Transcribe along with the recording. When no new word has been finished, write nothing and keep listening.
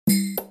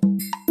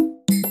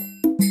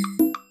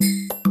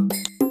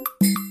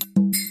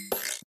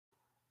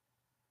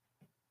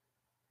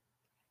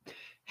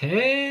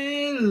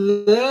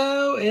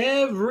Hello,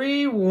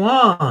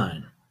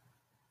 everyone.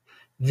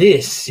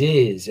 This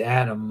is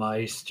Adam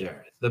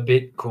Meister, the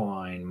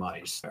Bitcoin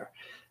Meister,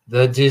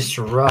 the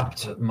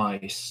Disrupt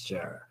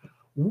Meister.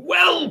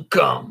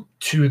 Welcome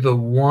to the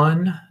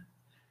One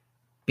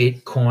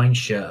Bitcoin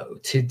Show.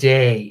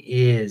 Today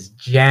is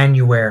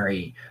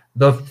January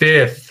the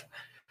 5th,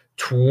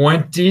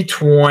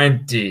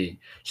 2020.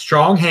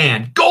 Strong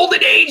hand,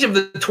 golden age of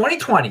the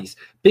 2020s.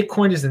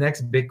 Bitcoin is the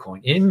next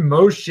Bitcoin in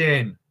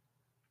motion.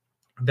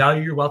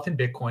 Value your wealth in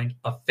Bitcoin.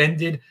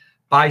 Offended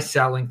by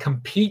selling.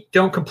 Compete,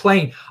 don't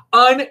complain.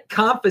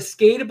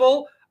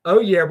 Unconfiscatable. Oh,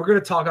 yeah, we're going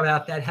to talk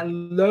about that.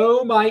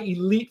 Hello, my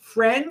elite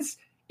friends.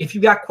 If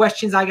you got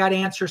questions, I got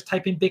answers.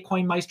 Type in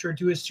Bitcoin Meister or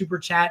do a super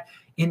chat.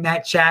 In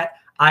that chat,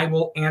 I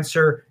will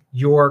answer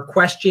your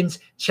questions.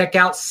 Check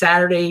out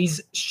Saturday's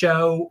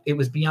show. It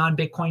was Beyond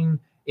Bitcoin.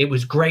 It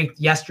was great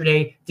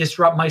yesterday.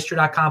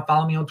 DisruptMeister.com.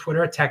 Follow me on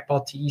Twitter at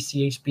TechBalt,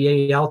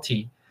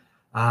 TechBalt.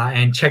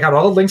 And check out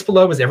all the links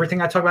below, because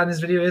everything I talk about in this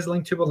video is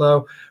linked to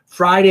below.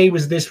 Friday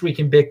was This Week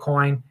in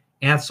Bitcoin.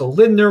 Ansel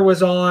Lindner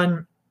was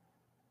on.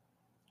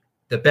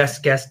 The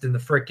best guest in the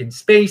freaking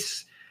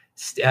space.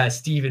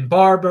 Steve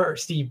Barber.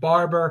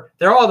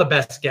 They're all the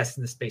best guests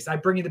in the space. I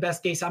bring you the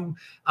best guests. I'm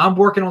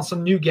working on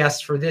some new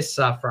guests for this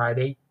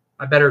Friday.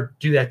 I better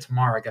do that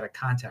tomorrow. I got to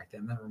contact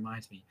them. That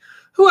reminds me.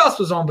 Who else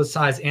was on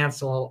besides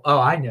Ansel? Oh,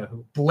 I know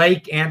who.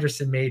 Blake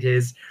Anderson made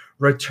his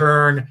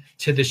return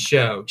to the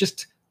show.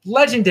 Just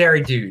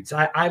legendary dudes.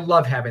 I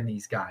love having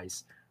these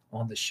guys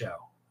on the show.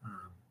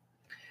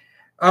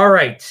 All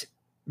right.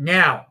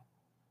 Now,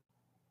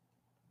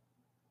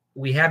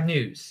 we have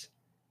news.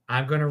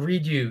 I'm going to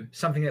read you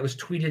something that was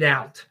tweeted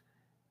out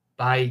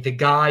by the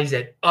guys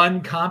at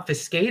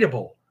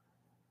Unconfiscatable.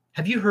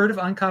 Have you heard of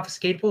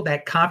Unconfiscatable?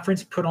 That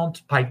conference put on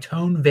by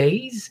Tone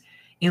Vase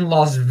in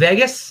Las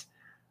Vegas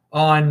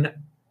on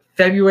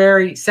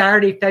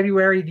Saturday,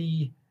 February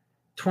the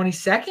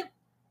 22nd?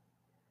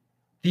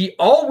 The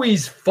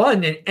always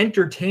fun and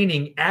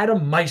entertaining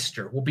Adam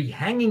Meister will be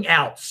hanging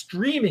out,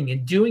 streaming,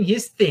 and doing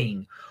his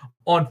thing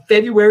on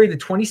February the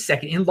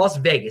 22nd in Las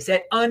Vegas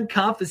at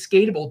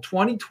Unconfiscatable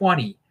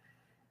 2020.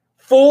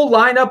 Full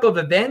lineup of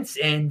events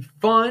and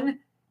fun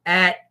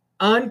at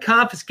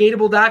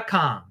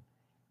unconfiscatable.com.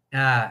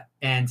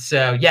 And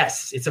so,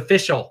 yes, it's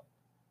official.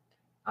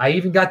 I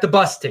even got the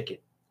bus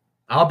ticket.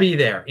 I'll be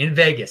there in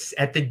Vegas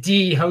at the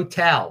D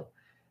Hotel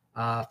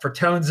for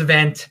Tone's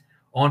event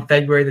on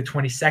February the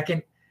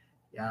 22nd.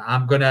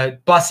 I'm going to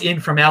bus in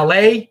from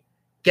LA,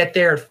 get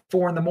there at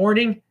 4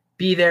 a.m,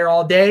 be there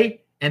all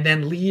day, and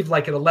then leave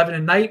like at 11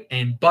 at night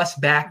and bus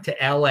back to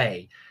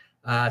LA.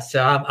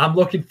 So I'm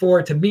looking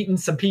forward to meeting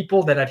some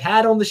people that I've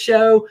had on the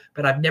show,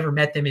 but I've never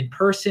met them in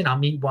person. I'll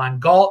meet Juan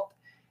Galt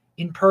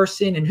in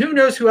person, and who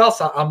knows who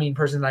else I'll meet in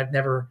person that I've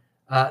never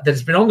that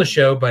has been on the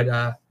show, but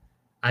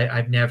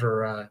I've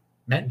never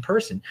met in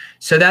person.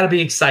 So that'll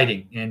be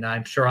exciting, and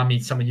I'm sure I'll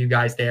meet some of you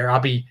guys there. I'll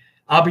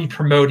be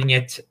promoting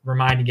it,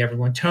 reminding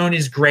everyone. Tone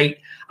is great.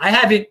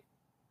 I've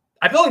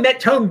only met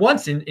Tone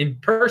once in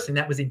person.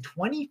 That was in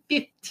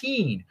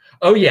 2015.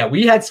 Oh yeah,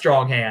 we had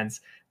strong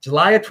hands.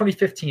 July of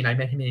 2015, I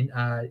met him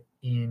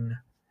in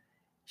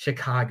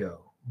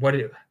Chicago.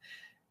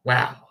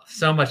 Wow,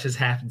 so much has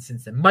happened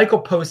since then.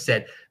 Michael Post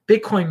said,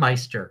 Bitcoin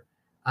Meister,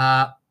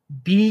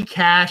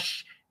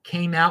 Bcash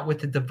came out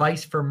with a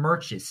device for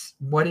merchants.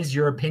 What is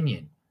your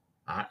opinion?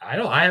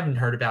 I haven't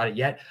heard about it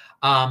yet.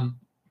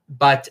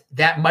 But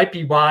that might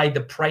be why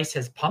the price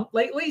has pumped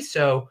lately.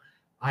 So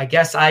I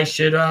guess I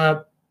should,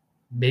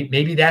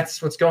 maybe that's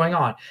what's going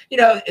on. You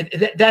know,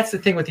 that's the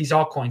thing with these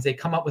altcoins. They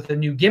come up with a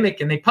new gimmick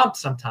and they pump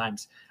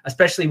sometimes,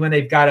 especially when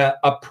they've got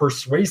a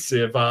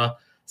persuasive,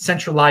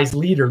 centralized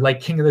leader like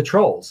King of the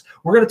Trolls.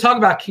 We're going to talk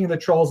about King of the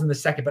Trolls in a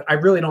second, but I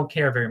really don't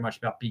care very much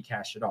about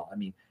Bcash at all. I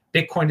mean,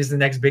 Bitcoin is the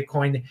next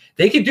Bitcoin.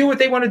 They can do what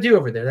they want to do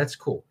over there. That's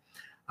cool.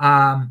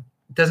 It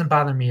doesn't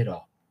bother me at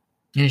all.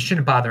 And it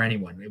shouldn't bother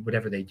anyone,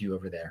 whatever they do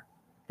over there.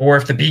 Or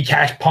if the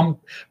Bcash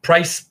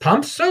price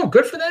pumps, so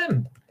good for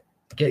them.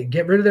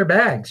 Get rid of their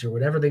bags or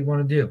whatever they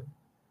want to do.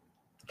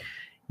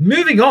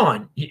 Moving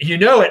on, you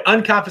know, at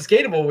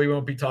Unconfiscatable, we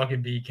won't be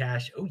talking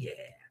Bcash. Oh yeah,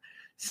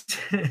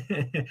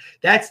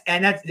 that's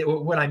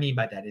what I mean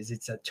by that is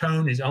it's a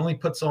Tone is only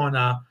puts on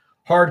a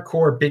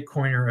hardcore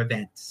Bitcoiner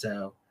event.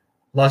 So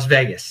Las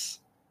Vegas.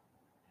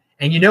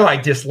 And you know I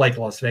dislike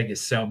Las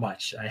Vegas so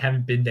much. I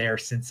haven't been there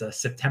since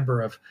September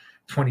of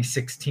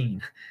 2016.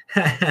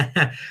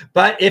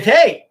 But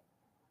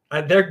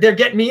they're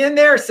getting me in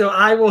there, so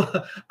I will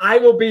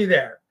be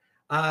there.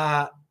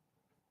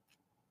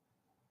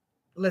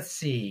 Let's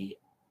see.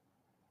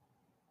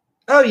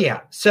 Oh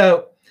yeah.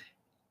 So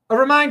a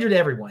reminder to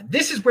everyone,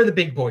 this is where the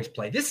big boys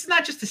play. This is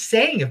not just a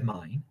saying of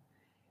mine.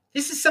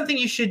 This is something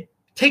you should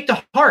take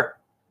to heart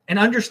and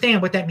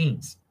understand what that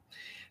means.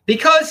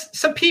 Because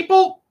some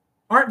people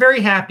aren't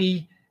very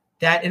happy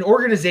that an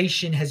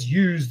organization has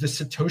used the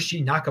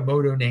Satoshi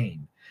Nakamoto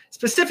name,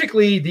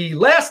 specifically the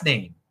last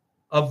name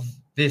of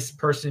this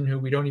person who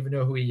we don't even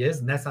know who he is,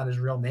 and that's not his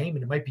real name,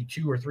 and it might be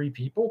 2 or 3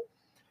 people.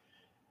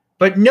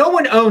 But no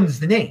one owns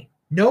the name.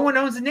 No one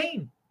owns the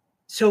name.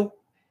 So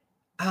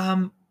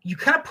you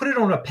kind of put it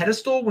on a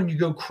pedestal when you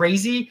go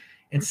crazy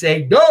and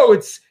say, no,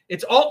 it's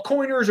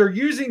altcoiners are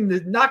using the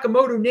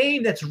Nakamoto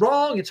name. That's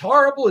wrong. It's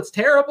horrible. It's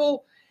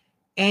terrible.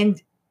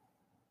 And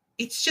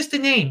it's just a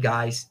name,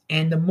 guys.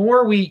 And the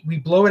more we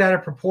blow it out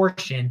of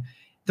proportion,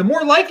 the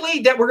more likely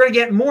that we're going to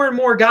get more and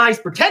more guys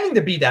pretending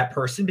to be that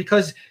person,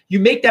 because you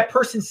make that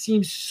person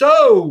seem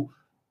so,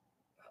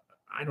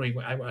 I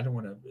don't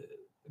want to,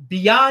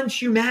 beyond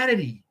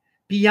humanity,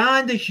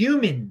 beyond the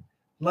human,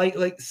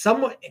 like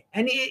someone.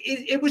 And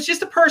it was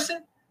just a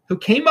person who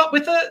came up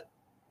with a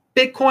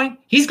Bitcoin.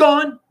 He's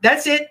gone.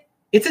 That's it.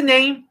 It's a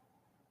name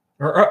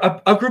or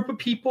a group of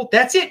people.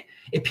 That's it.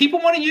 If people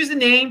want to use the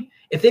name,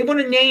 if they want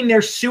to name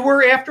their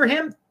sewer after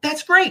him,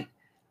 that's great.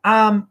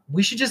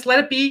 We should just let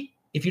it be.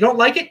 If you don't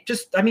like it,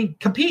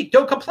 compete.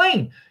 Don't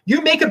complain.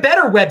 You make a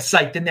better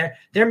website than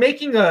they're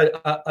making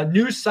a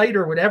news site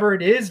or whatever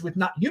it is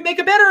you make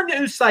a better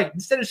news site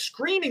instead of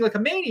screaming like a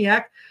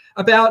maniac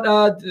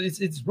about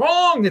it's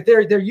wrong that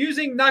they're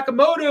using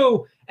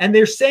Nakamoto and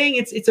they're saying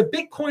it's a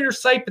Bitcoiner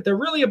site, but they're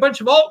really a bunch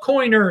of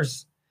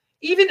altcoiners.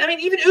 Even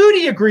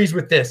Udi agrees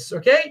with this.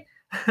 Okay,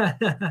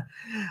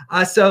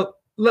 so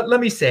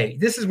let me say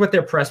this is what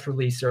their press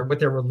release or what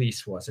their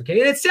release was. Okay,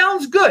 and it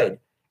sounds good.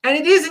 And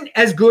it isn't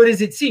as good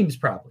as it seems,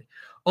 probably.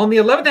 On the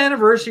 11th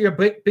anniversary of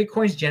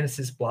Bitcoin's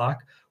Genesis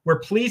block, we're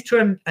pleased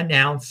to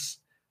announce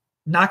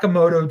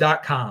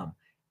Nakamoto.com,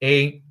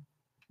 a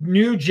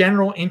new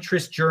general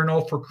interest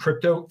journal for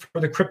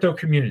the crypto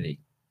community.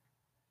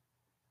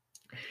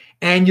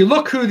 And you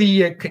look who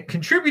the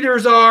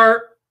contributors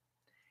are,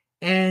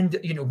 and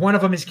one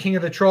of them is King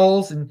of the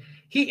Trolls, and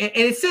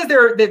it says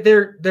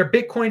they're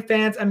Bitcoin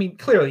fans. I mean,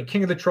 clearly,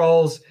 King of the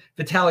Trolls,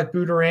 Vitalik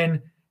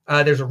Buterin.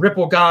 There's a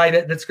Ripple guy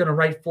that's going to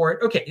write for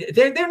it. Okay,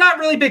 they're not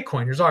really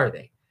Bitcoiners, are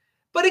they?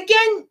 But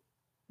again,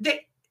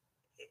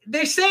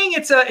 they're saying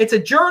it's a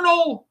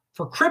journal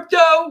for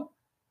crypto,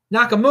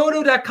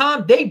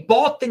 Nakamoto.com. They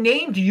bought the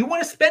name. Do you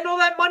want to spend all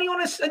that money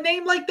on a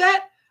name like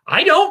that?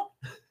 I don't.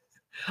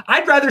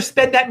 I'd rather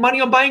spend that money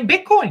on buying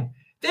Bitcoin.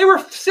 They were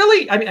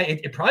silly. I mean,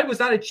 it probably was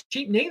not a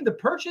cheap name to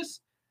purchase.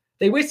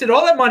 They wasted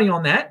all that money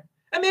on that.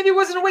 And maybe it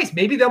wasn't a waste.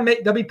 Maybe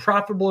they'll be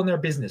profitable in their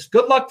business.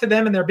 Good luck to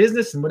them in their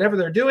business and whatever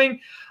they're doing.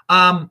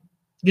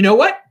 You know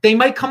what? They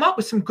might come up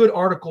with some good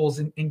articles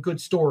and good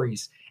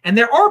stories. And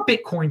there are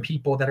Bitcoin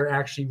people that are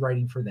actually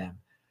writing for them.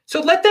 So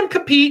let them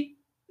compete.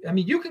 I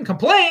mean, you can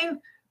complain,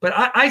 but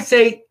I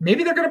say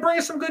maybe they're going to bring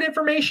us some good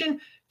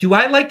information. Do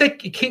I like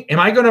that? Am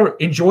I going to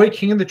enjoy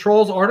King of the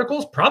Trolls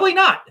articles? Probably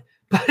not.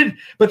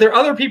 But there are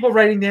other people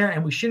writing there,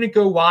 and we shouldn't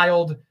go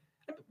wild.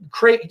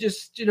 Worry.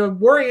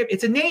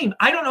 It's a name.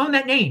 I don't own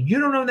that name. You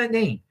don't own that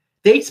name.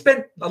 They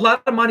spent a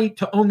lot of money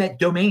to own that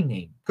domain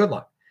name. Good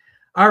luck.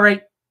 All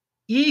right.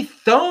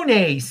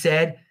 Ethone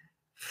said,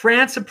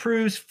 France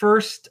approves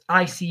first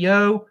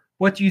ICO.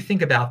 What do you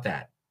think about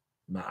that?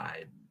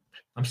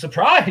 I'm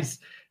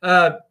surprised.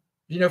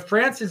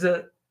 France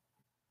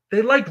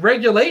they like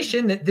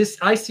regulation. That this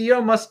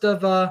ICO must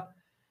have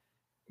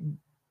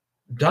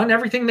done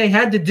everything they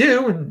had to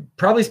do and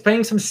probably is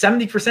paying some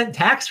 70%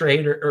 tax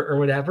rate or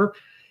whatever.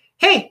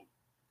 Hey,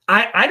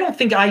 I don't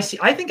think I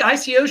think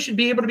ICOs should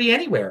be able to be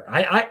anywhere.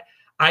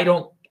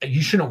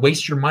 You shouldn't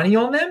waste your money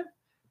on them,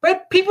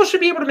 but people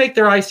should be able to make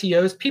their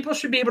ICOs. People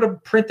should be able to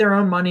print their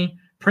own money,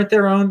 print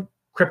their own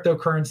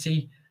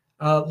cryptocurrency.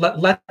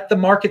 Let the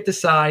market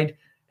decide.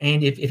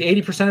 And if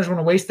 80%ers want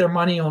to waste their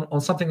money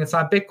on something that's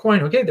not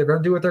Bitcoin, okay, they're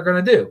going to do what they're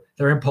going to do.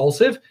 They're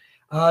impulsive.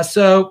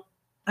 So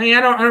I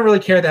don't really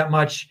care that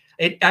much.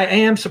 I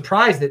am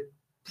surprised that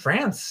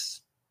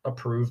France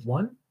approved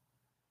one.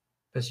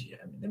 Because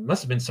there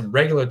must have been some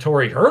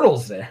regulatory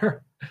hurdles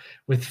there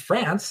with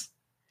France.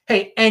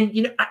 Hey, and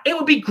it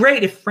would be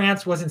great if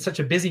France wasn't such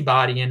a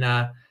busybody in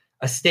a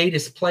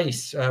statist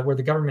place where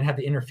the government had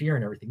to interfere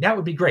and everything. That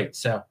would be great.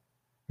 So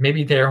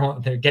maybe they're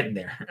getting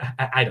there.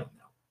 I don't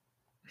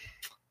know.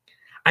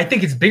 I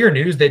think it's bigger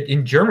news that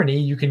in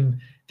Germany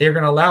they're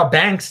going to allow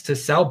banks to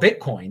sell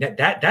Bitcoin.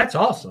 That's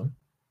awesome.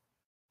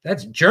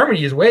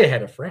 Germany is way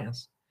ahead of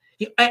France.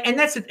 And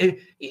that's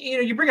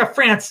you bring up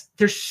France.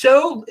 There's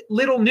so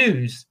little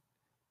news,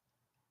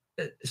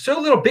 so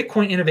little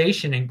Bitcoin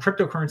innovation and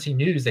cryptocurrency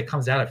news that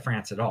comes out of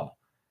France at all.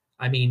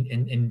 I mean,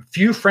 and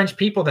few French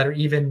people that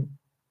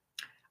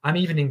I'm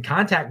even in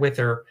contact with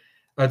or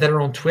that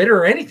are on Twitter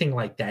or anything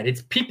like that.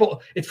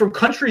 It's from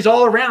countries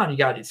all around. You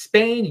got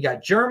Spain, you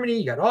got Germany,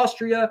 you got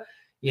Austria,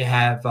 you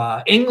have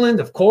England,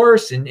 of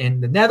course, and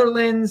the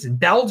Netherlands and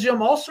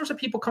Belgium. All sorts of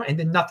people come, and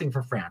then nothing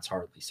for France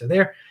hardly. So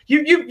there,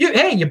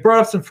 you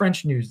brought up some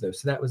French news though,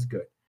 so that was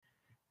good.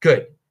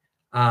 Good,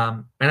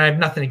 and I have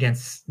nothing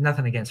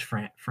against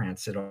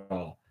France at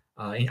all.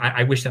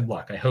 I wish them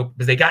luck. I hope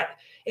because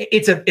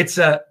it's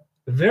a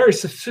very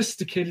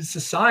sophisticated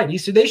society,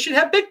 so they should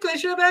have Bitcoin. They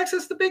should have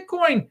access to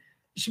Bitcoin.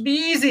 It should be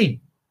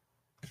easy.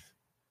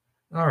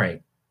 All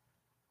right.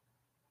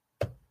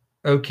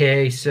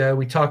 Okay, so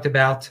we talked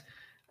about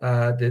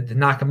the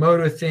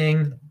Nakamoto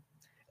thing.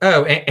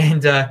 Oh,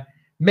 and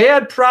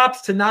Mad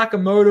props to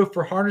Nakamoto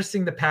for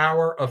harnessing the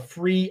power of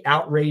free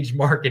outrage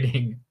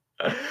marketing.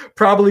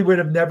 Probably would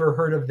have never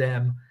heard of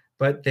them,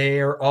 but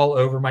they are all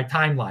over my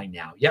timeline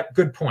now. Yep,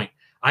 good point.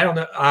 I don't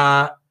know.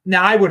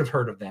 Now I would have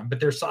heard of them, but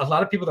there's a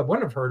lot of people that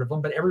wouldn't have heard of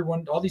them. But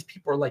all these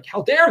people are like,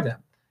 how dare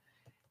them?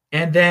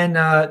 And then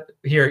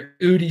here,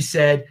 Udi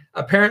said,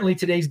 apparently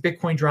today's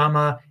Bitcoin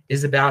drama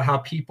is about how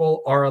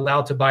people are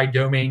allowed to buy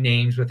domain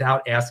names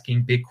without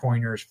asking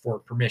Bitcoiners for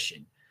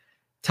permission.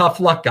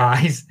 Tough luck,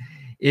 guys.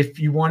 If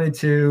you wanted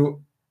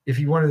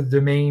the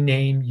domain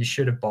name, you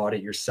should have bought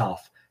it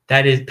yourself.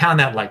 That is, pound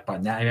that like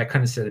button. I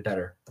couldn't have said it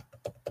better.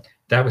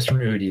 That was from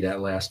Udi,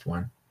 that last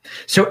one.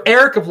 So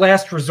Eric of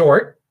Last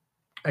Resort,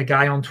 a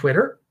guy on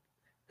Twitter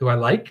who I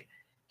like,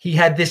 he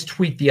had this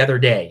tweet the other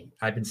day.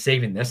 I've been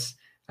saving this.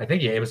 I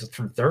think it was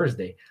from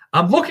Thursday.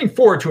 I'm looking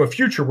forward to a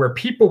future where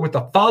people with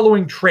the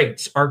following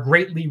traits are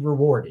greatly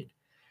rewarded: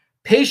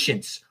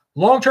 patience,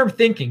 long-term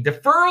thinking,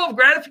 deferral of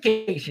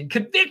gratification,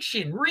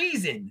 conviction,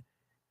 reason.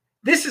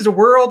 This is a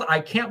world I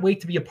can't wait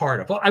to be a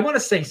part of. Well, I want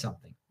to say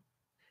something.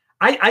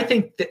 I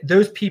think that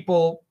those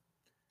people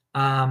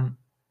are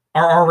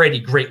already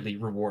greatly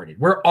rewarded.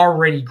 We're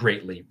already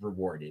greatly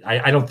rewarded.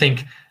 I don't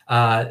think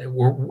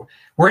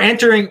we're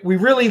entering. We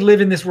really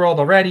live in this world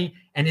already,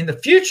 and in the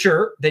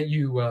future that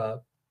you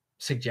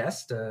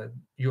suggest,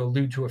 you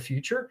allude to a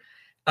future,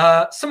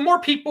 some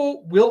more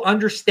people will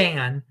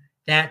understand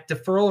that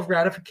deferral of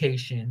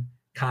gratification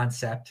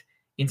concept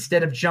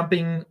instead of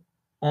jumping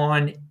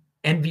on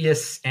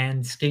envious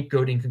and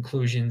scapegoating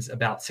conclusions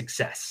about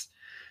success.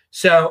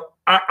 So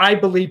I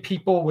believe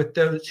people with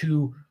those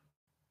who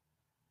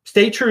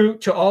stay true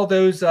to all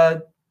those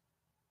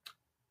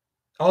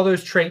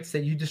traits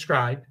that you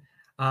described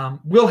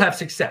will have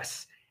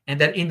success,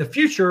 and that in the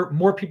future,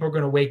 more people are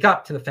going to wake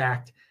up to the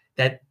fact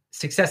that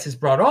success is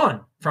brought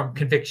on from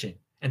conviction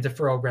and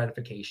deferral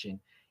gratification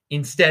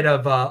instead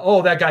of,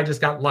 oh, that guy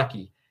just got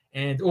lucky,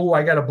 and, oh,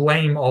 I got to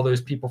blame all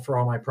those people for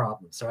all my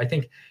problems. So I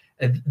think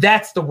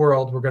that's the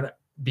world we're going to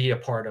be a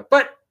part of.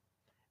 But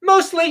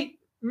mostly,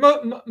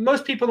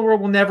 most people in the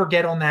world will never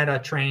get on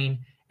that train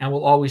and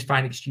will always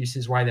find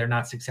excuses why they're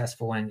not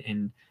successful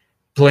and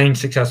blame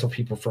successful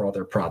people for all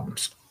their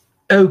problems.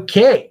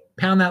 Okay,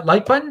 pound that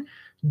like button.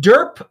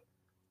 Derp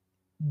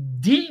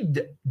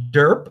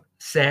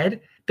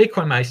said,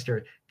 Bitcoin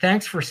Meister,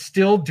 thanks for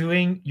still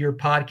doing your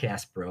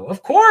podcast, bro.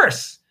 Of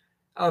course.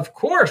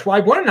 Why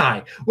wouldn't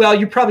I? Well,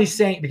 you're probably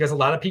saying because a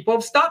lot of people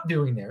have stopped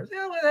doing theirs.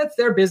 Yeah, well, that's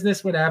their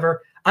business,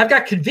 whatever. I've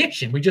got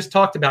conviction. We just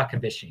talked about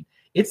conviction.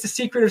 It's the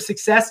secret of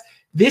success.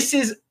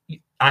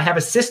 I have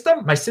a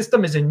system. My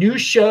system is a new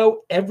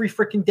show every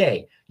freaking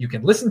day. You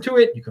can listen to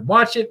it. You can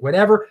watch it,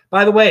 whatever.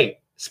 By the way,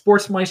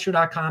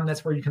 sportsmeister.com.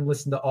 That's where you can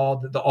listen to all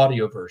the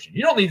audio version.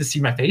 You don't need to see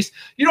my face.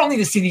 You don't need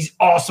to see these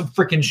awesome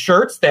freaking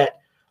shirts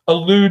that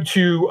allude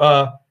to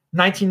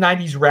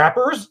 1990s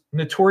rappers,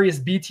 Notorious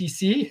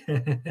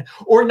BTC,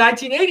 or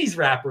 1980s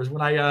rappers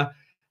when I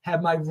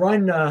have my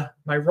run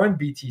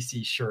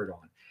BTC shirt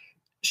on.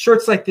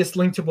 Shirts like this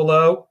linked to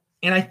below.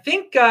 And I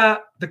think the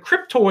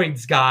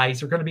Cryptoids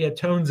guys are going to be at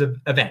Tone's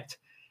event.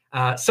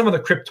 Some of the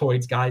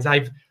Cryptoids guys,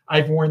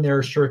 I've worn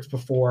their shirts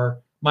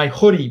before. My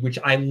hoodie, which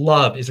I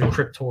love, is a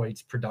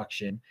Cryptoids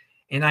production.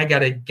 And I got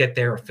to get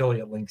their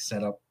affiliate link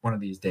set up one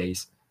of these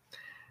days.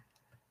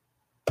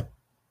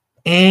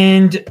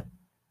 And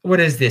what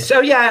is this?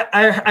 So yeah,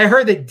 I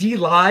heard that D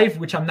Live,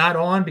 which I'm not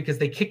on because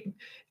they kicked.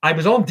 I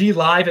was on D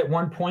Live at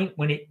one point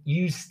when it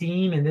used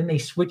Steam, and then they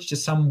switched to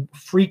some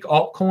freak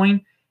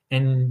altcoin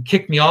and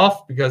kicked me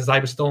off because I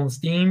was still on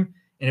Steam,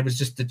 and it was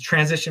just the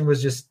transition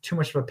was just too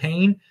much of a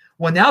pain.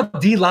 Well, now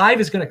D Live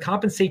is going to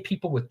compensate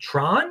people with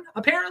Tron,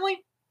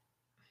 apparently.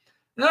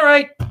 All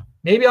right,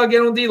 maybe I'll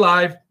get on D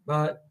Live,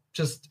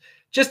 just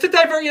to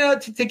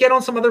divert, to get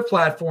on some other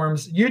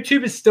platforms.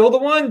 YouTube is still the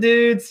one,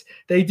 dudes.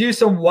 They do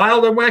some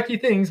wild and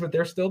wacky things, but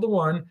they're still the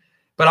one.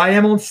 But I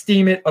am on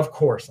Steemit, of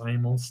course. I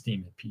am on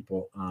Steemit,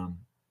 people.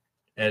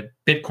 At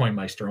Bitcoin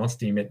Meister on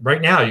Steemit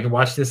right now. You can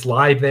watch this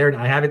live there, and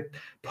I have it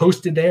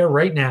posted there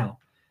right now.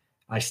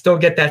 I still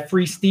get that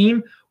free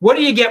Steam. What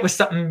do you get with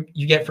something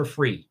you get for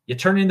free? You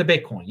turn it into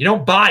Bitcoin. You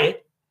don't buy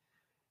it.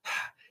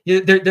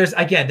 They're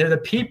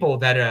the people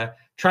that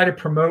try to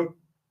promote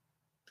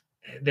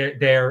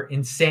their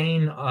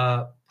insane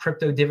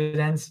crypto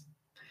dividends.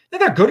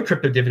 They're good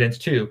crypto dividends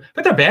too,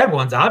 but they're bad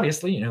ones,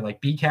 obviously,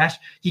 like Bcash.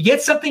 You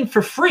get something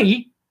for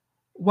free.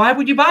 Why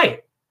would you buy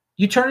it?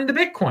 You turn it into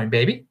Bitcoin,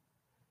 baby.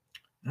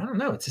 I don't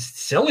know. It's just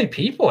silly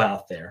people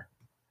out there.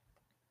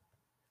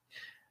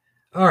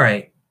 All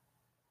right.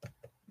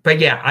 But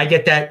yeah, I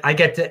get that.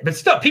 But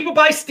still, people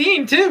buy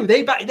Steam too.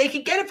 They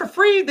can get it for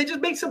free. They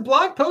just make some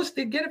blog posts.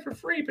 They get it for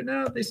free, but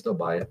no, they still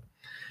buy it.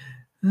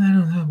 I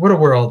don't know. What a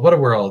world.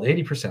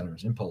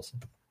 80%ers, impulsive.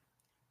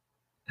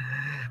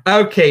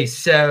 Okay,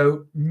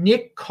 so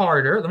Nick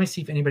Carter. Let me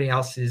see if anybody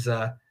else is.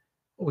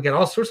 We got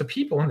all sorts of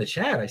people in the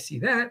chat. I see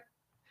that.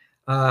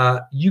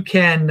 You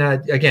can,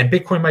 again,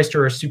 Bitcoin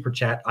Meister or Super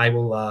Chat. I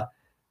will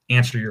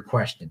answer your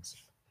questions.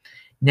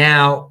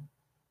 Now,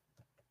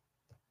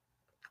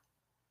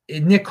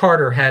 Nick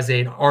Carter has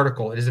an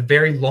article. It is a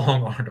very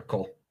long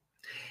article,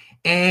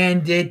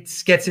 and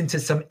it gets into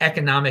some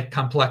economic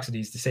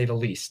complexities, to say the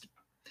least.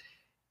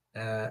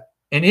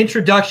 An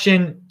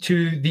introduction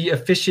to the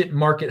efficient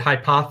market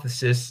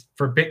hypothesis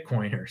for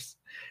Bitcoiners.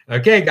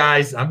 Okay,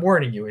 guys, I'm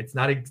warning you. It's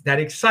not that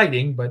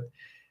exciting, but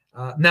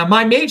now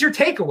my major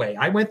takeaway,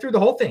 I went through the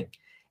whole thing.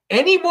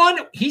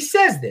 He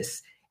says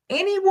this,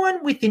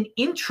 anyone with an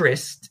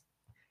interest,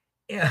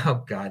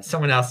 oh God,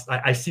 someone else,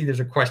 I see there's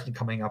a question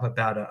coming up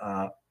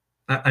about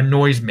a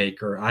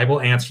noisemaker. I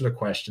will answer the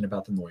question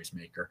about the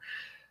noisemaker.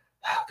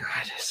 Oh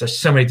God,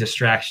 so many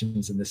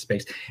distractions in this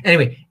space.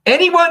 Anyway,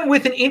 anyone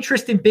with an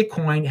interest in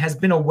Bitcoin has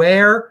been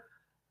aware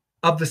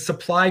of the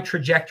supply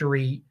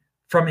trajectory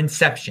from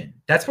inception.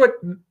 That's what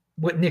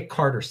Nick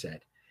Carter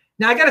said.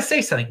 Now I got to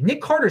say something.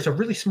 Nick Carter is a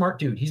really smart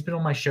dude. He's been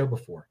on my show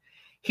before.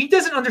 He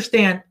doesn't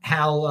understand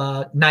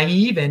how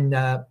naive and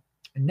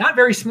not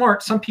very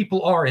smart some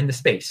people are in the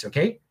space.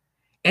 Okay,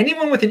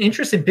 anyone with an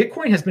interest in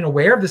Bitcoin has been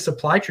aware of the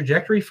supply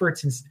trajectory for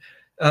its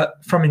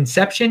from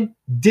inception.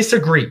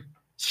 Disagree.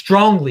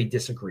 Strongly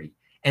disagree.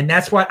 And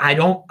that's why I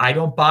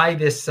don't buy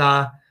this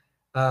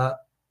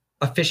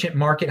efficient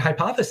market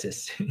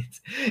hypothesis.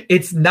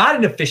 It's not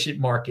an efficient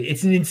market.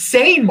 It's an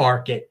insane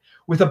market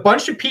with a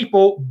bunch of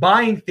people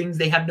buying things.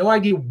 They have no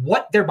idea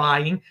what they're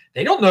buying.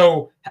 They don't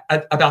know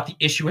about the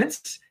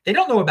issuance. They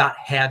don't know about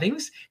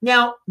halvings.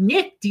 Now,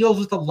 Nick deals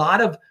with a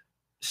lot of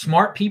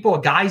smart people,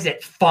 guys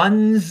at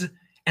funds.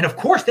 And of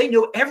course, they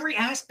know every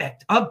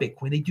aspect of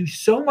Bitcoin. They do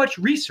so much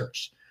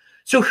research.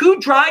 So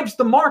who drives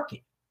the market?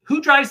 Who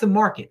drives the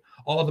market?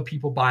 All the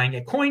people buying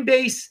at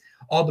Coinbase,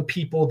 all the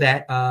people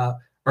that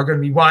are going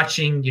to be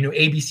watching,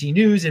 ABC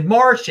News in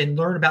March and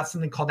learn about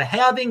something called the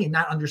halving and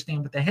not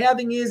understand what the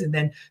halving is, and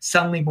then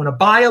suddenly want to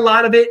buy a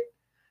lot of it.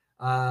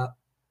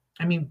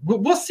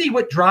 We'll see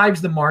what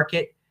drives the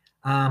market.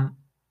 I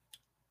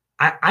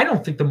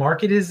don't think the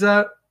market is.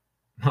 I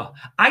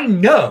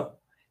know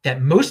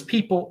that most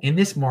people in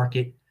this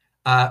market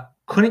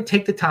couldn't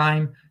take the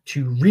time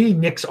to read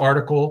Nick's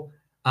article.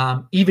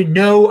 Even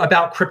know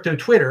about crypto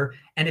Twitter.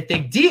 And if they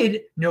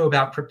did know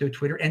about crypto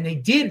Twitter and they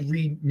did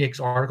read Nick's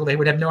article, they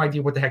would have no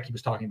idea what the heck he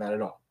was talking about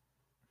at all.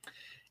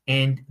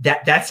 And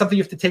that's something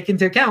you have to take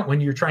into account when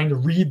you're trying to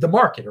read the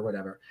market or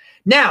whatever.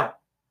 Now,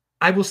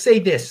 I will say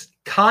this.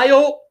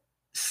 Kyle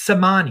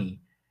Samani,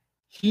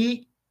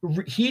 he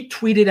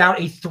tweeted out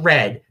a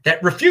thread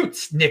that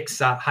refutes Nick's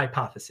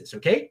hypothesis,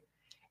 okay?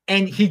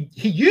 And he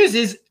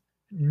uses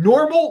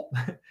normal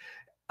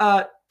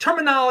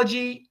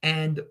terminology,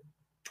 and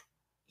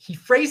he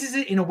phrases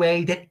it in a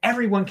way that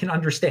everyone can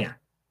understand.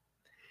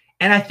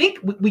 And I think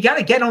we got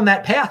to get on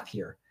that path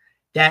here,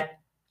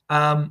 that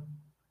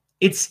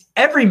it's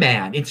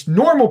everyman, it's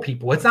normal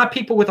people. It's not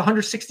people with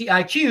 160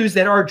 IQs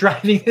that are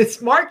driving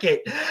this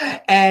market.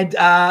 And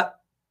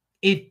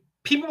if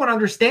people want to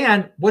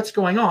understand what's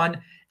going on,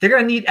 they're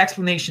going to need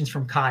explanations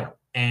from Kyle.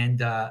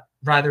 And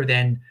rather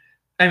than,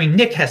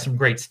 Nick has some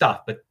great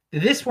stuff, but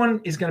this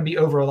one is going to be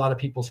over a lot of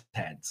people's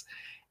heads.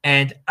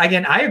 And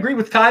again, I agree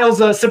with Kyle's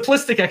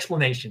simplistic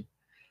explanation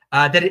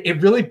that it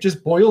really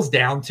just boils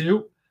down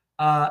to,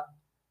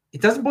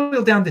 it doesn't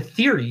boil down to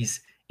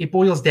theories. It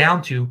boils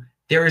down to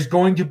there is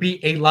going to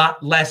be a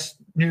lot less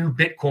new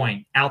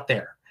Bitcoin out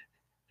there.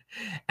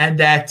 And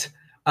that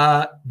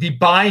the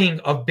buying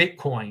of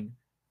Bitcoin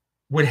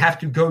would have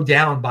to go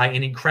down by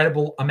an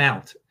incredible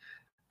amount,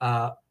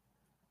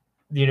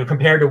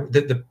 compared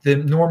to the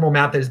normal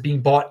amount that is being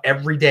bought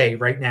every day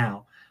right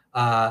now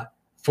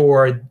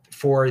for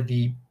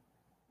the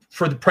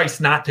price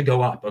not to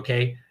go up,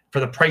 okay? For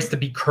the price to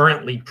be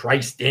currently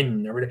priced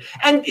in.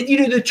 And,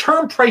 the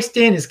term priced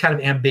in is kind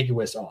of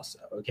ambiguous also,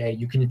 okay?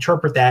 You can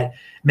interpret that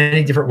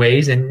many different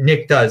ways, and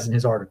Nick does in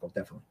his article,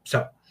 definitely.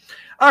 So,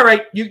 all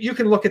right, you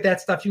can look at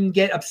that stuff. You can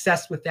get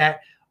obsessed with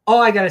that.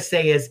 All I got to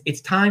say is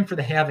it's time for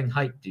the halving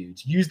hype,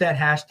 dudes. Use that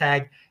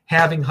hashtag,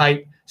 halving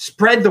hype.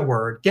 Spread the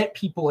word. Get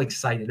people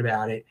excited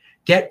about it.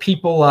 Get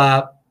people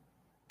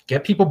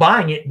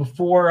buying it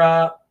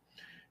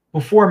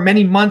before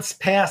many months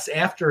pass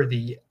after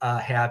the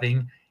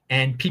halving,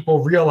 and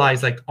people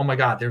realize, like, oh my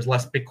God, there's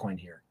less Bitcoin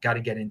here. Got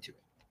to get into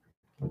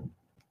it.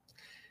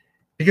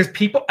 Because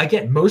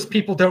most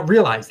people don't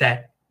realize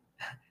that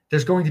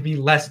there's going to be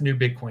less new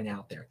Bitcoin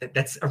out there.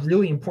 That's a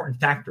really important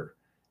factor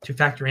to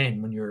factor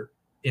in when you're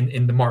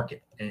in the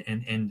market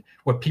and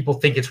what people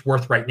think it's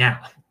worth right now,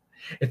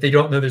 if they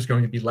don't know there's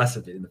going to be less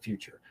of it in the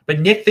future.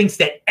 But Nick thinks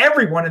that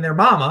everyone and their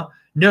mama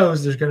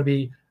knows there's going to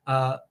be,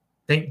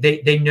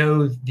 they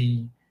know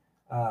the,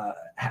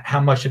 how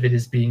much of it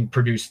is being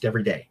produced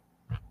every day.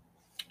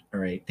 All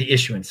right, the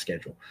issuance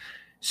schedule.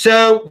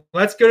 So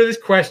let's go to this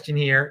question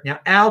here. Now,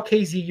 Al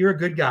KZ, you're a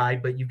good guy,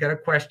 but you've got a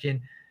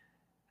question.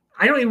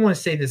 I don't even want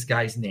to say this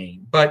guy's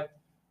name, but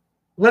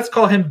let's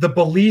call him the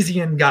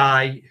Belizean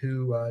guy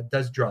who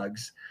does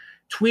drugs,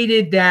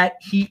 tweeted that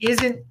he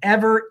isn't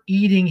ever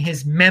eating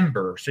his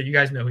member. So you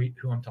guys know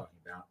who I'm talking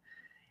about.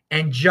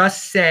 And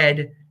just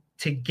said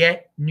to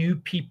get new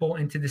people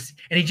into this.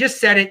 And he just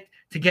said it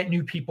to get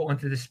new people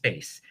into the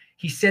space.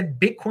 He said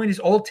Bitcoin is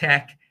old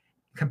tech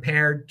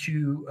compared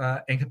to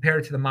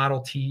the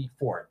Model T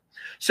Ford.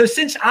 So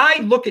since I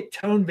look at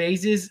Tone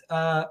Vase's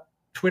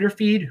Twitter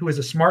feed, who is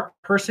a smart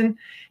person,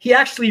 he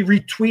actually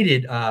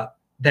retweeted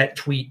that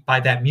tweet by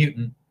that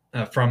mutant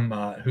from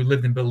who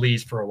lived in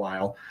Belize for a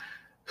while,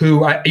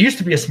 who used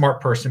to be a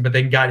smart person, but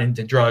then got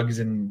into drugs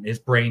and his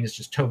brain is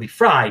just totally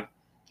fried.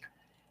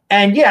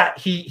 And yeah,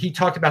 he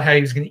talked about how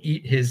he was going to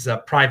eat his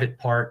private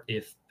part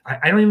if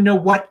I don't even know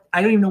what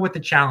the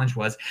challenge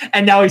was.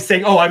 And now he's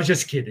saying, "Oh, I was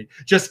just kidding.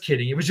 Just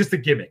kidding. It was just a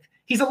gimmick."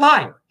 He's a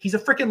liar. He's a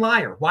freaking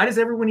liar. Why does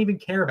everyone even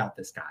care about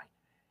this guy?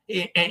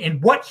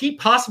 And what he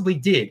possibly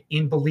did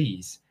in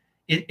Belize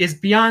is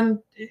beyond.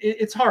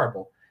 It's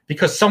horrible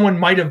because someone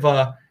might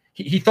have.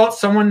 He thought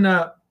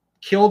someone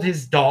killed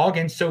his dog,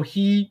 and so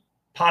he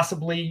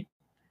possibly,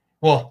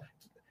 well,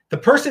 the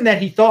person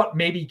that he thought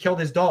maybe killed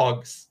his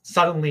dog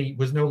suddenly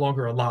was no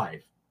longer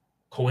alive,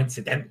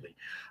 coincidentally.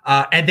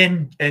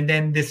 And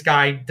then this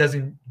guy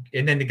doesn't,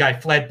 and then the guy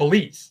fled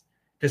Belize.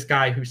 This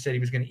guy who said he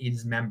was going to eat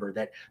his member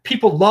that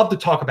people love to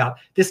talk about.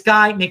 This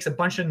guy makes a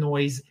bunch of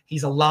noise.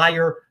 He's a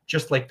liar,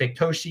 just like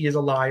Satoshi is a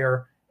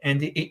liar.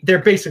 And they're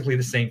basically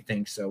the same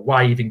thing. So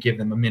why even give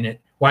them a minute?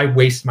 Why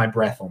waste my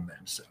breath on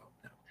them? So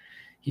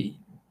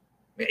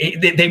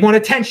they want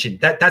attention.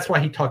 That's why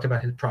he talked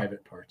about his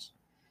private parts.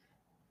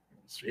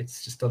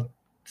 It's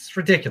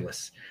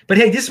ridiculous. But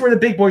hey, this is where the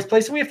big boys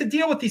play. So we have to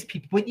deal with these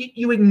people. But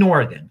you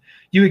ignore them.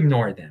 You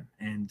ignore them,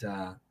 and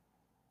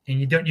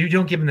you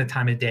don't give them the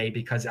time of day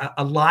because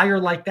a liar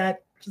like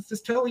that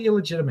is totally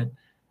illegitimate.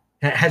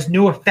 It has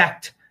no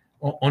effect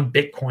on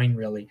Bitcoin,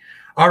 really.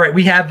 All right,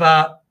 we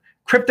have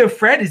Crypto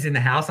Fred is in the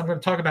house. I'm going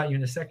to talk about you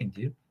in a second,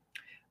 dude.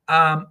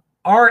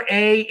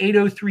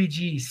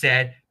 RA803G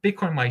said,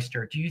 Bitcoin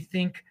Meister, do you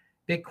think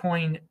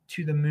Bitcoin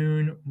to the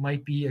moon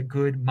might be a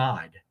good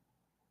mod?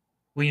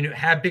 Will you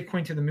have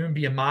Bitcoin to the moon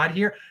be a mod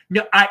here?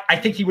 No, I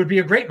think he would be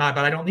a great mod,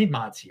 but I don't need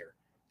mods here.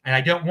 And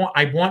I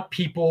want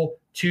people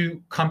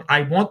to come.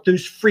 I want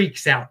those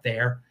freaks out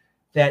there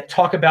that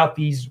talk about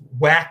these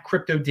whack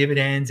crypto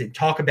dividends and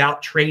talk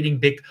about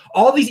trading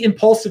all these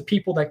impulsive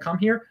people that come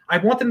here. I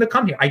want them to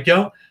come here. And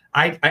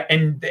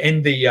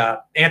the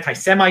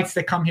anti-Semites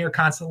that come here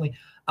constantly.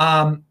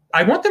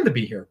 I want them to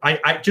be here.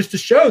 I just to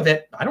show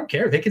that I don't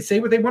care. They can say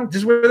what they want.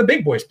 This is where the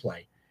big boys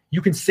play.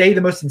 You can say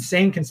the most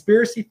insane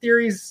conspiracy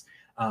theories.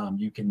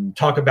 You can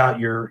talk about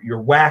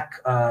your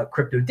whack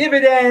crypto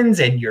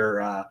dividends and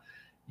your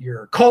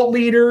cult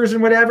leaders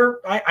and whatever.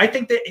 I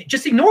think that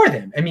just ignore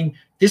them. I mean,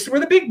 this is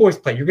where the big boys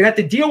play. You're going to have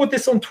to deal with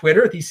this on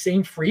Twitter, these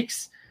same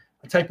freaks,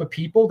 the type of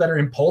people that are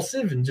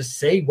impulsive and just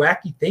say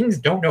wacky things,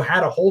 don't know how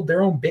to hold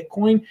their own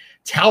Bitcoin,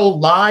 tell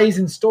lies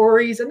and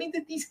stories. I mean,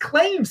 these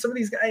claims, some of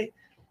these guys,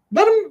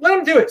 let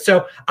them do it.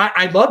 So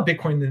I love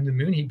Bitcoin to the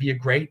moon. He'd be a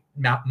great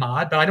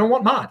mod, but I don't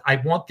want mod. I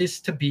want this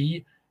to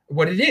be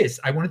what it is.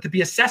 I want it to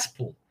be a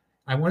cesspool.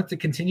 I want it to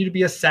continue to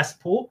be a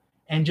cesspool.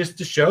 And just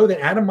to show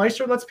that Adam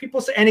Meister lets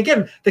people say, and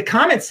again, the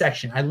comment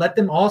section, I let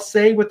them all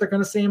say what they're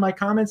going to say in my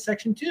comment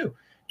section too.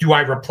 Do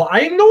I reply?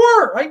 I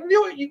ignore. I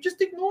knew it. You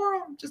just ignore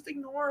them. Just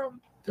ignore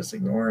them. Just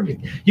ignore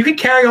them. You can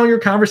carry on your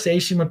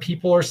conversation when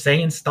people are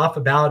saying stuff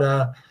about,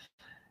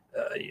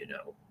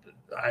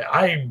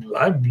 I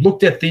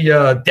looked at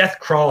the death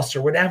cross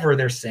or whatever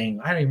they're saying.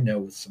 I don't even know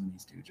what some of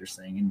these dudes are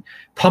saying and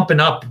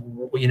pumping up,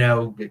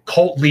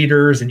 cult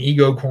leaders and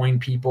ego coin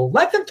people.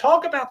 Let them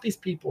talk about these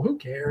people. Who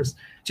cares?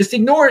 Just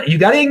ignore it. You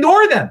got to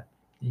ignore them.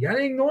 You got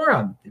to ignore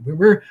them.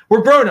 We're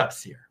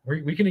grown-ups here.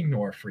 We can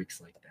ignore freaks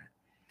like that.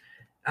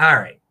 All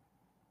right.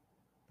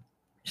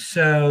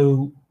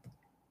 So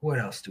what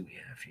else do we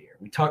have here?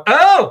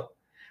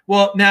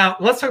 Now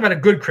let's talk about a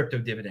good crypto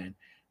dividend.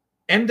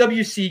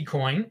 MWC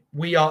coin.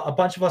 A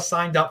bunch of us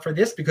signed up for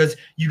this because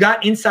you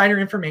got insider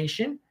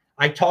information.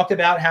 I talked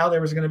about how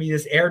there was going to be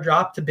this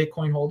airdrop to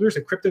Bitcoin holders,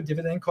 a crypto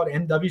dividend called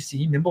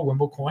MWC,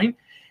 Mimblewimble coin.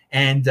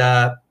 And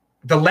the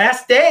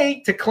last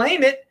day to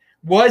claim it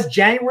was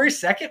January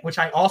 2nd, which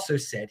I also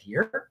said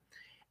here.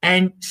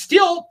 And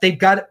still, they've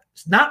got,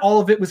 not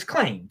all of it was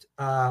claimed.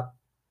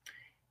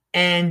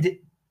 And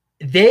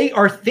they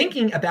are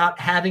thinking about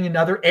having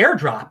another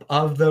airdrop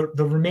of the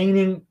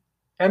remaining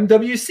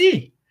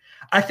MWC.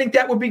 I think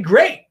that would be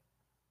great.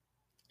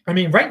 I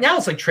mean, right now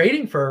it's like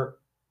trading for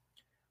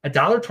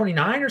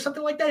 $1.29 or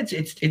something like that.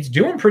 It's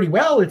doing pretty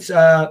well. It's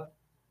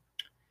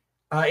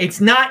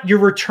not, your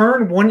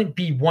return wouldn't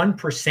be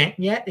 1%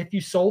 yet if you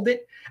sold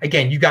it.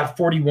 Again, you got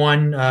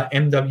 41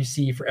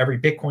 MWC for every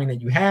Bitcoin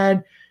that you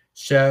had.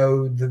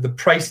 So the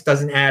price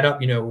doesn't add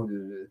up.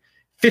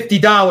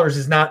 $50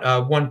 is not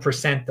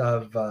 1%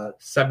 of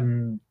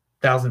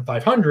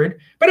 7,500,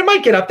 but it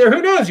might get up there.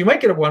 Who knows? You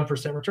might get a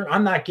 1% return.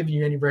 I'm not giving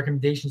you any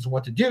recommendations on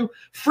what to do.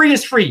 Free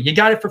is free. You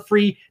got it for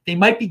free. They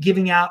might be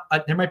giving out,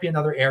 there might be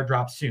another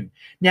airdrop soon.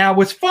 Now,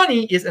 what's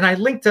funny is, and I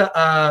linked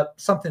to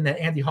something that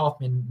Andy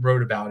Hoffman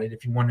wrote about it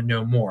if you want to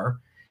know more.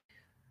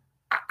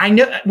 I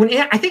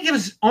think it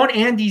was on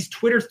Andy's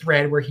Twitter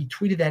thread where he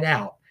tweeted that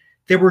out.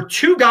 There were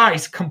two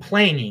guys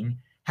complaining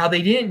how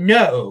they didn't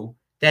know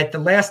that the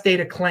last day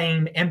to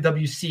claim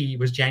MWC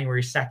was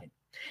January 2nd.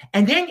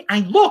 And then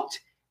I looked,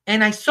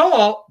 And I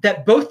saw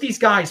that both these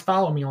guys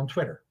follow me on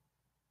Twitter.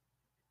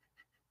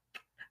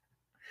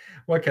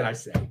 What can I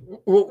say?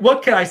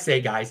 What can I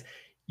say, guys?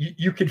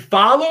 You can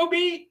follow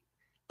me.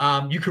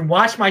 You can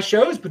watch my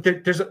shows, but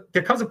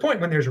there comes a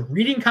point when there's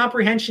reading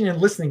comprehension and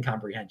listening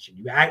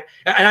comprehension. And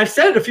I've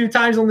said it a few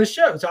times on this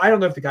show, so I don't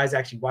know if the guys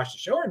actually watched the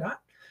show or not.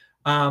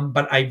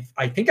 But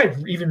I think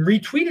I've even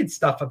retweeted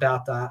stuff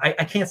about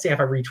I can't say if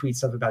I retweet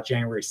stuff about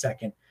January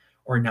 2nd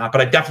or not, but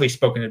I've definitely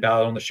spoken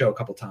about it on the show a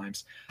couple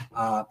times.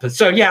 But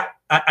so yeah,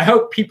 I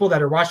hope people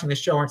that are watching this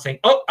show aren't saying,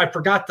 "Oh, I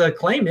forgot to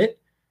claim it."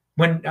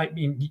 When I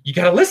mean, you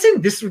got to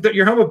listen. This is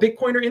your home of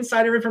Bitcoiner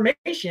insider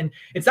information.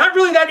 It's not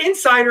really that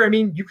insider. I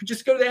mean, you could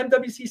just go to the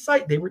MWC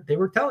site. They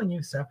were telling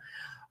you so.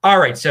 All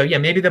right, so yeah,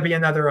 maybe there'll be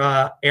another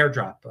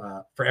airdrop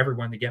for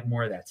everyone to get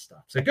more of that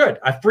stuff. So good.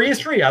 Free is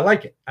free. I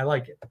like it. I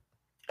like it.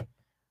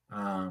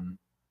 All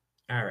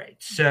right,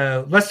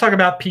 so let's talk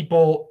about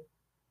people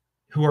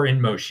who are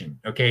in motion.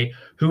 Okay,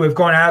 who have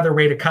gone out of their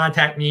way to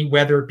contact me,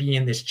 whether it be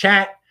in this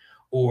chat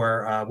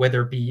or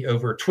whether it be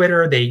over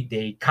Twitter.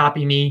 They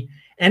copy me.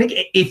 And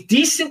if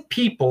decent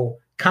people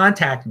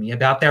contact me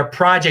about their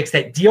projects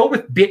that deal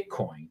with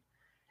Bitcoin,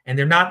 and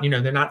they're not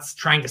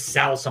trying to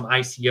sell some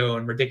ICO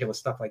and ridiculous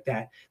stuff like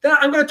that, then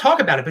I'm going to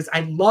talk about it because I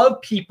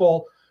love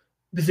people,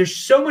 because there's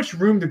so much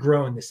room to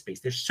grow in this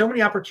space. There's so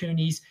many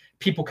opportunities.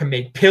 People can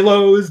make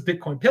pillows,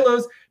 Bitcoin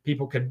pillows.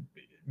 People can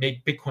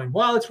make Bitcoin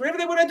wallets, whatever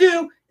they want to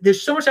do.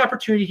 There's so much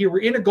opportunity here. We're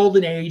in a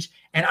golden age,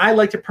 and I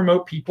like to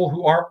promote people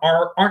who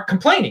aren't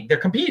complaining. They're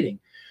competing.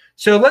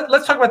 So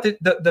let's talk about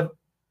the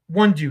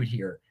one dude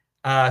here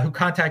who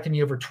contacted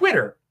me over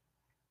Twitter,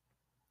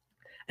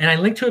 and I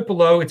linked to it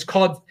below. It's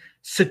called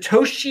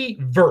Satoshi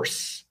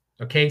Verse.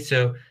 Okay,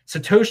 so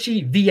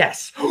Satoshi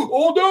VS.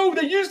 Oh no,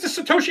 they used the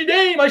Satoshi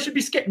name. I should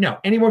be scared. No,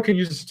 anyone can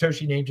use a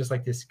Satoshi name just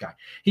like this guy.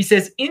 He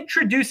says,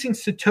 introducing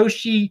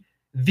Satoshi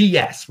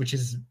VS, which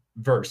is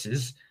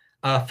verses,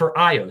 for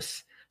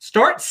iOS.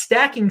 Start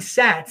stacking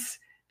sats,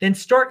 then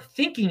start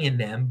thinking in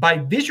them by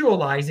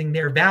visualizing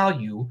their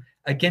value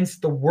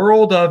against the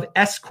world of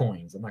S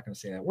coins. I'm not going to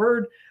say that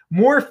word.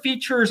 More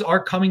features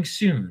are coming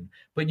soon,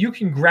 but you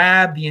can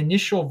grab the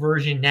initial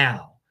version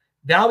now.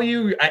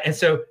 Value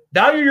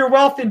your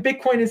wealth in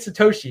Bitcoin and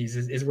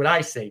Satoshis is what I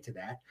say to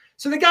that.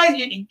 So the guy,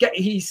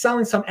 he's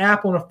selling some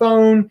app on a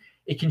phone.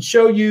 It can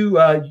show you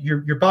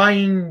you're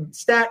buying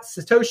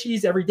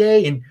Satoshis every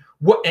day and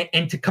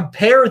to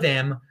compare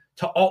them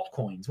to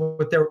altcoins,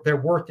 what they're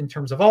worth in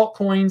terms of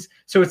altcoins.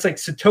 So it's like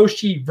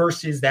Satoshi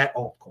versus that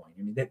altcoin.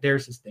 I mean,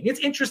 there's this thing. It's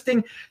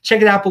interesting.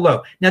 Check it out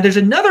below. Now, there's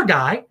another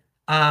guy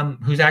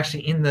who's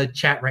actually in the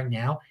chat right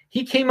now.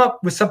 He came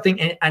up with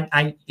something, and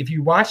I, if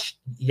you watched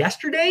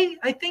yesterday,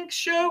 I think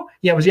show,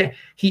 yeah, it was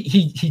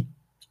he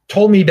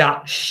told me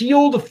about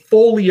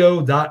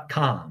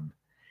shieldfolio.com,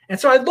 and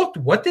so I looked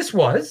what this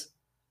was,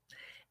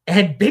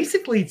 and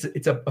basically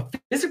it's a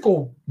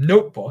physical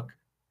notebook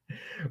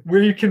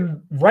where you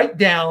can write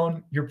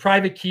down your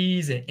private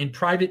keys and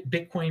private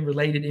Bitcoin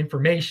related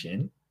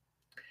information.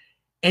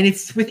 And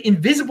it's with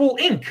invisible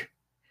ink.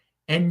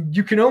 And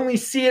you can only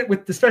see it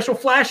with the special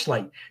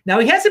flashlight. Now,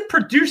 he hasn't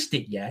produced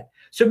it yet,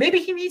 so maybe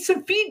he needs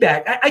some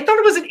feedback. I thought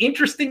it was an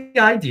interesting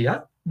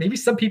idea. Maybe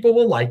some people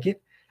will like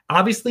it.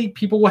 Obviously,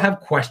 people will have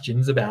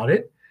questions about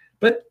it.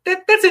 But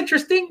that's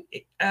interesting.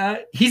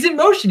 He's in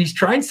motion. He's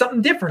trying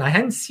something different. I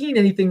hadn't seen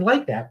anything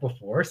like that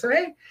before. So,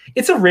 hey,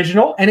 it's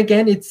original. And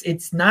again,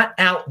 it's not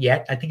out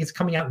yet. I think it's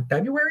coming out in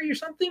February or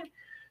something.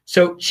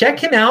 So check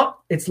him out.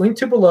 It's linked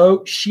to below,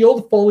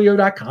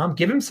 shieldfolio.com.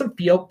 Give him some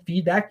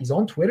feedback. He's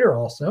on Twitter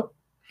also.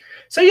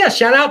 So, yeah,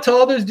 shout out to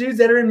all those dudes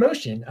that are in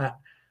motion.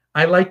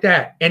 I like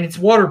that. And it's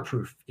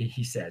waterproof,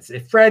 he says.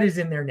 If Fred is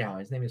in there now.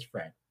 His name is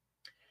Fred.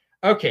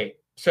 Okay,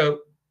 so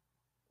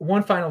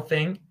one final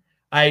thing.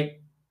 I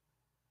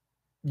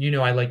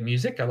like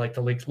music. I like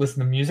to listen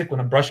to music when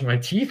I'm brushing my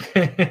teeth,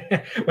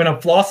 when I'm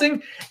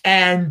flossing.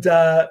 And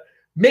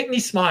Make Me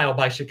Smile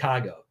by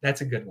Chicago. That's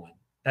a good one.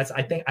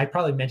 I think I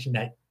probably mentioned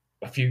that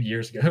a few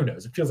years ago. Who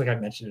knows? It feels like I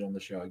mentioned it on the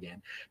show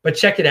again. But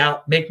check it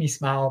out. Make Me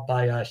Smile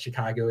by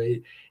Chicago.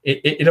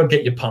 It'll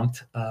get you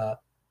pumped.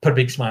 Put a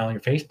big smile on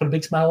your face. Put a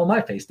big smile on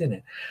my face, didn't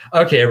it?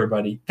 Okay,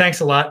 everybody.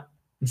 Thanks a lot.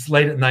 It's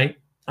late at night.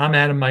 I'm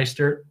Adam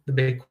Meister, the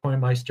Bitcoin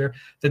Meister,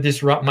 the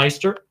Disrupt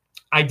Meister.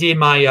 I did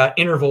my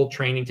interval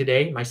training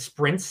today, my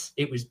sprints.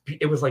 It was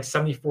like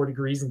 74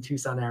 degrees in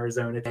Tucson,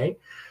 Arizona today.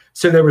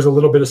 So there was a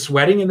little bit of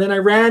sweating. And then I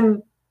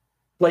ran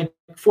like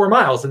 4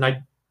 miles, and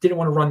I didn't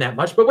want to run that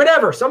much, but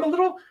whatever.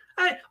 So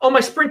on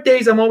my sprint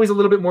days, I'm always a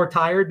little bit more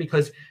tired,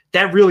 because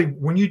that really,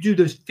 when you do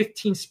those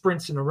 15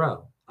 sprints in a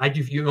row,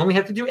 you only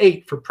have to do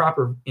 8 for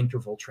proper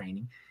interval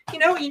training.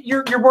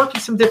 You're working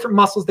some different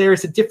muscles there.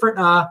 It's a different,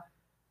 I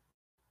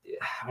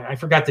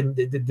forgot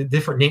the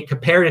different name,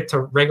 compared it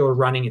to regular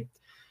running.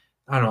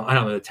 I don't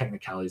know the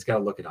technicalities. Got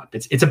to look it up.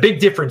 It's a big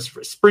difference.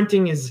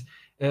 Sprinting is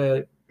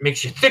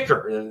makes you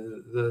thicker.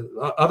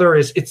 The other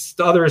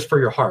is for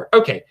your heart.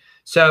 Okay,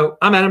 so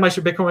I'm Adam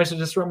Meister, Bitcoin Meister,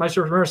 Disrupt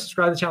Meister. Remember,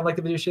 subscribe to the channel, like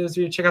the video, share this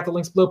video, check out the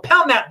links below,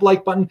 pound that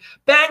like button,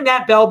 bang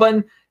that bell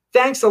button.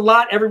 Thanks a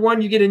lot,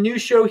 everyone. You get a new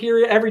show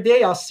here every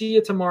day. I'll see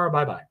you tomorrow.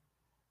 Bye-bye.